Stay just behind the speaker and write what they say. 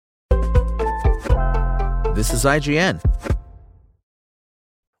This is IGN.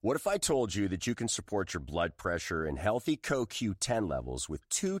 What if I told you that you can support your blood pressure and healthy CoQ10 levels with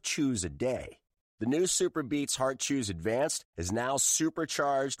 2 chews a day? The new Super Beats Heart Chews Advanced is now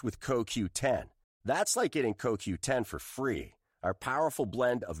supercharged with CoQ10. That's like getting CoQ10 for free. Our powerful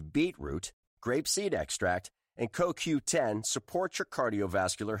blend of beetroot, grapeseed extract, and CoQ10 supports your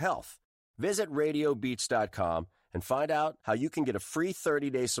cardiovascular health. Visit radiobeats.com and find out how you can get a free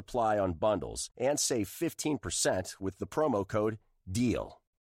 30-day supply on bundles and save 15% with the promo code DEAL.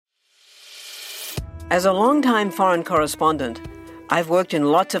 As a longtime foreign correspondent, I've worked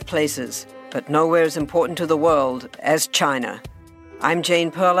in lots of places, but nowhere as important to the world as China. I'm Jane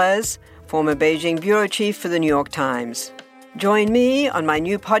Perlez, former Beijing bureau chief for the New York Times. Join me on my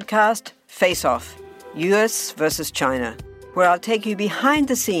new podcast, Face Off, U.S. versus China, where I'll take you behind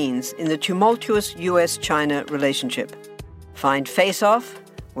the scenes in the tumultuous U.S.-China relationship. Find Face Off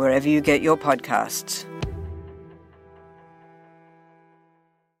wherever you get your podcasts.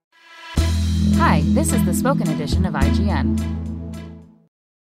 Hi, this is the spoken edition of IGN.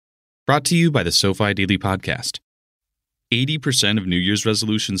 Brought to you by the SoFi Daily Podcast. 80% of New Year's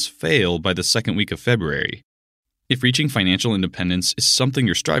resolutions fail by the second week of February. If reaching financial independence is something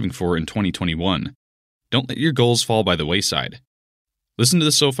you're striving for in 2021, don't let your goals fall by the wayside. Listen to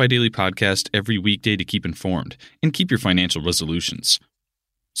the SoFi Daily Podcast every weekday to keep informed and keep your financial resolutions.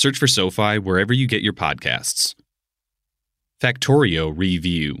 Search for SoFi wherever you get your podcasts. Factorio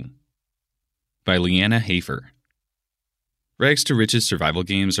Review by Leanna Hafer. Rags to Riches survival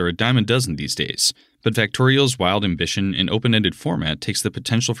games are a dime a dozen these days, but Factorio's wild ambition and open-ended format takes the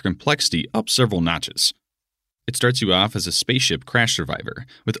potential for complexity up several notches. It starts you off as a spaceship crash survivor,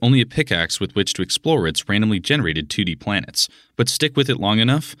 with only a pickaxe with which to explore its randomly generated 2D planets, but stick with it long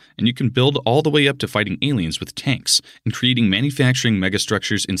enough, and you can build all the way up to fighting aliens with tanks and creating manufacturing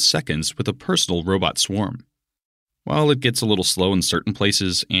megastructures in seconds with a personal robot swarm. While it gets a little slow in certain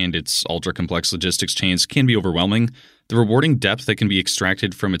places and its ultra-complex logistics chains can be overwhelming, the rewarding depth that can be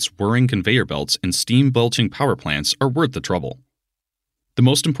extracted from its whirring conveyor belts and steam-belching power plants are worth the trouble. The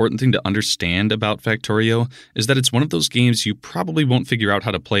most important thing to understand about Factorio is that it's one of those games you probably won't figure out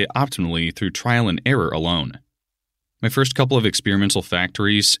how to play optimally through trial and error alone. My first couple of experimental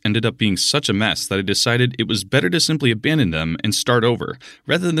factories ended up being such a mess that I decided it was better to simply abandon them and start over,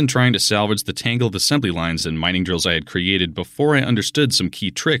 rather than trying to salvage the tangle of assembly lines and mining drills I had created before I understood some key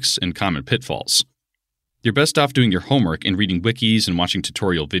tricks and common pitfalls. You're best off doing your homework and reading wikis and watching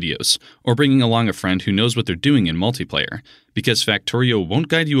tutorial videos, or bringing along a friend who knows what they're doing in multiplayer, because Factorio won't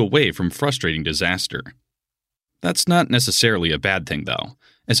guide you away from frustrating disaster. That's not necessarily a bad thing, though,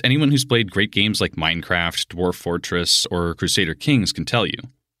 as anyone who's played great games like Minecraft, Dwarf Fortress, or Crusader Kings can tell you.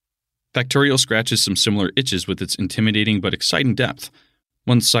 Factorio scratches some similar itches with its intimidating but exciting depth.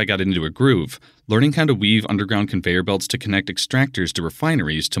 Once I got into a groove, learning how to weave underground conveyor belts to connect extractors to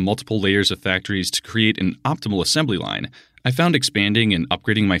refineries to multiple layers of factories to create an optimal assembly line, I found expanding and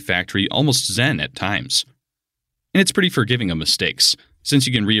upgrading my factory almost zen at times. And it's pretty forgiving of mistakes, since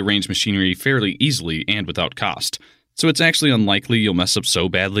you can rearrange machinery fairly easily and without cost, so it's actually unlikely you'll mess up so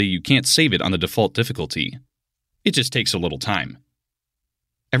badly you can't save it on the default difficulty. It just takes a little time.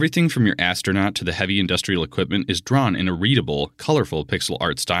 Everything from your astronaut to the heavy industrial equipment is drawn in a readable, colorful pixel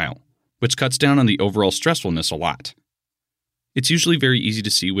art style, which cuts down on the overall stressfulness a lot. It's usually very easy to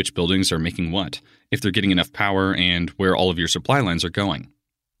see which buildings are making what, if they're getting enough power, and where all of your supply lines are going.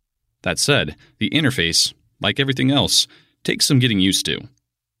 That said, the interface, like everything else, takes some getting used to.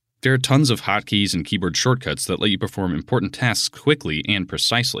 There are tons of hotkeys and keyboard shortcuts that let you perform important tasks quickly and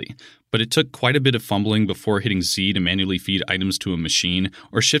precisely, but it took quite a bit of fumbling before hitting Z to manually feed items to a machine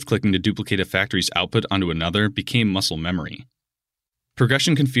or shift-clicking to duplicate a factory's output onto another became muscle memory.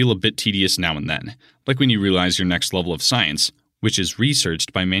 Progression can feel a bit tedious now and then, like when you realize your next level of science, which is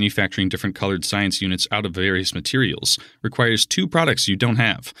researched by manufacturing different colored science units out of various materials, requires 2 products you don't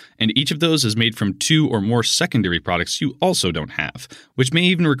have, and each of those is made from 2 or more secondary products you also don't have, which may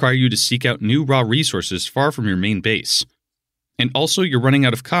even require you to seek out new raw resources far from your main base. And also, you're running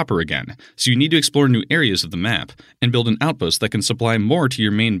out of copper again, so you need to explore new areas of the map and build an outpost that can supply more to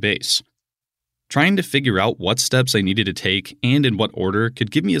your main base. Trying to figure out what steps I needed to take and in what order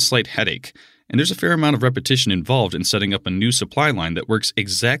could give me a slight headache, and there's a fair amount of repetition involved in setting up a new supply line that works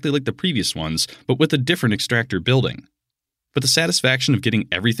exactly like the previous ones, but with a different extractor building. But the satisfaction of getting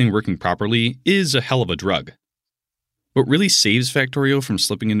everything working properly is a hell of a drug. What really saves Factorio from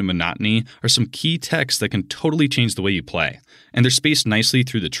slipping into monotony are some key techs that can totally change the way you play, and they're spaced nicely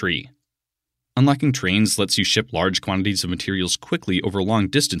through the tree. Unlocking trains lets you ship large quantities of materials quickly over long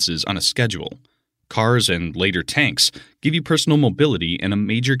distances on a schedule. Cars, and later tanks, give you personal mobility and a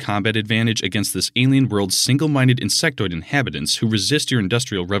major combat advantage against this alien world's single-minded insectoid inhabitants who resist your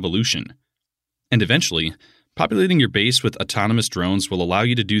industrial revolution. And eventually, populating your base with autonomous drones will allow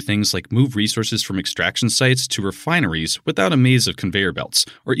you to do things like move resources from extraction sites to refineries without a maze of conveyor belts,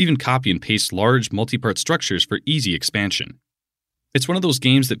 or even copy and paste large multi-part structures for easy expansion. It's one of those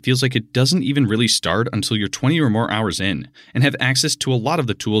games that feels like it doesn't even really start until you're 20 or more hours in, and have access to a lot of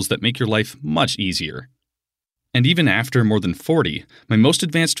the tools that make your life much easier. And even after more than 40, my most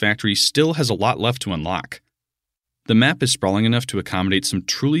advanced factory still has a lot left to unlock. The map is sprawling enough to accommodate some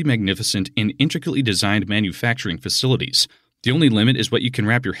truly magnificent and intricately designed manufacturing facilities. The only limit is what you can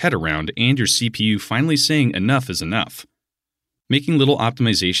wrap your head around and your CPU finally saying enough is enough. Making little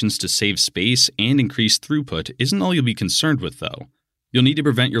optimizations to save space and increase throughput isn't all you'll be concerned with, though. You'll need to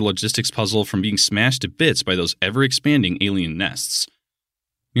prevent your logistics puzzle from being smashed to bits by those ever-expanding alien nests.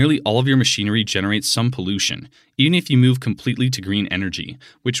 Nearly all of your machinery generates some pollution, even if you move completely to green energy,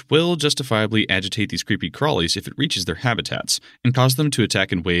 which will justifiably agitate these creepy crawlies if it reaches their habitats, and cause them to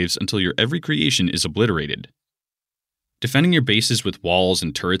attack in waves until your every creation is obliterated. Defending your bases with walls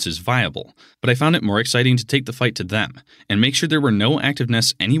and turrets is viable, but I found it more exciting to take the fight to them, and make sure there were no active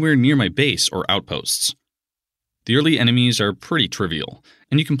nests anywhere near my base or outposts. The early enemies are pretty trivial,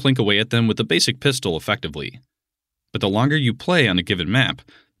 and you can plink away at them with a basic pistol effectively. But the longer you play on a given map,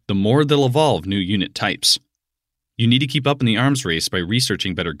 the more they'll evolve new unit types. You need to keep up in the arms race by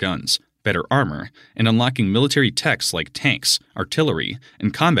researching better guns, better armor, and unlocking military techs like tanks, artillery,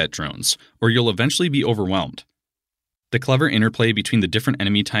 and combat drones, or you'll eventually be overwhelmed. The clever interplay between the different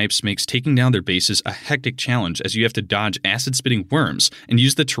enemy types makes taking down their bases a hectic challenge, as you have to dodge acid-spitting worms and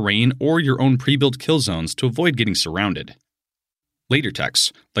use the terrain or your own pre-built kill zones to avoid getting surrounded. Later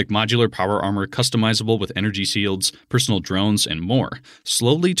techs, like modular power armor customizable with energy shields, personal drones, and more,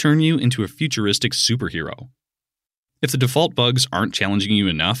 slowly turn you into a futuristic superhero. If the default bugs aren't challenging you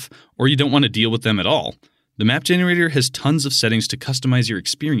enough, or you don't want to deal with them at all, the map generator has tons of settings to customize your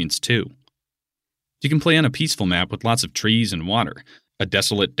experience too. You can play on a peaceful map with lots of trees and water, a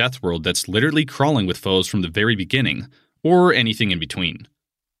desolate death world that's literally crawling with foes from the very beginning, or anything in between.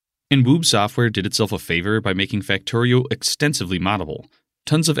 And Woob Software did itself a favor by making Factorio extensively moddable.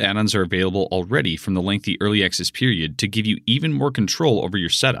 Tons of add-ons are available already from the lengthy early access period to give you even more control over your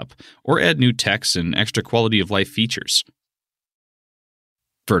setup, or add new techs and extra quality of life features.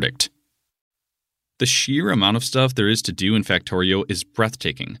 Verdict. The sheer amount of stuff there is to do in Factorio is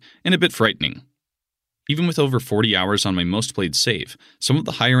breathtaking, and a bit frightening. Even with over 40 hours on my most played save, some of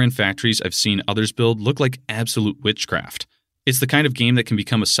the higher-end factories I've seen others build look like absolute witchcraft. It's the kind of game that can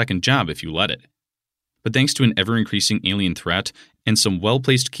become a second job if you let it. But thanks to an ever-increasing alien threat and some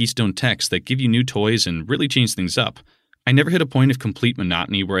well-placed keystone techs that give you new toys and really change things up, I never hit a point of complete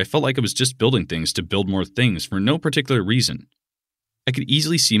monotony where I felt like I was just building things to build more things for no particular reason. I could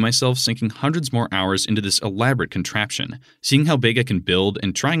easily see myself sinking hundreds more hours into this elaborate contraption, seeing how big I can build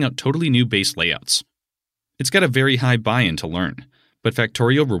and trying out totally new base layouts. It's got a very high buy-in to learn, but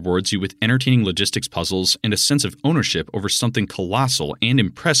Factorio rewards you with entertaining logistics puzzles and a sense of ownership over something colossal and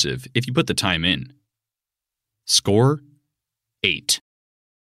impressive if you put the time in. Score 8.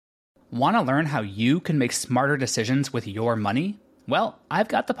 Want to learn how you can make smarter decisions with your money? Well, I've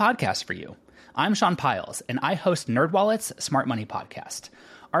got the podcast for you. I'm Sean Piles, and I host NerdWallet's Smart Money Podcast.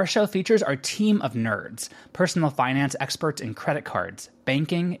 Our show features our team of nerds, personal finance experts in credit cards,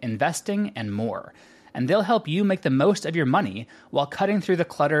 banking, investing, and more. And they'll help you make the most of your money while cutting through the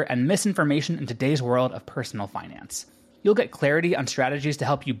clutter and misinformation in today's world of personal finance. You'll get clarity on strategies to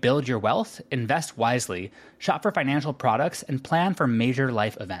help you build your wealth, invest wisely, shop for financial products, and plan for major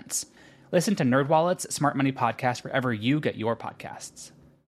life events. Listen to NerdWallet's Smart Money Podcast wherever you get your podcasts.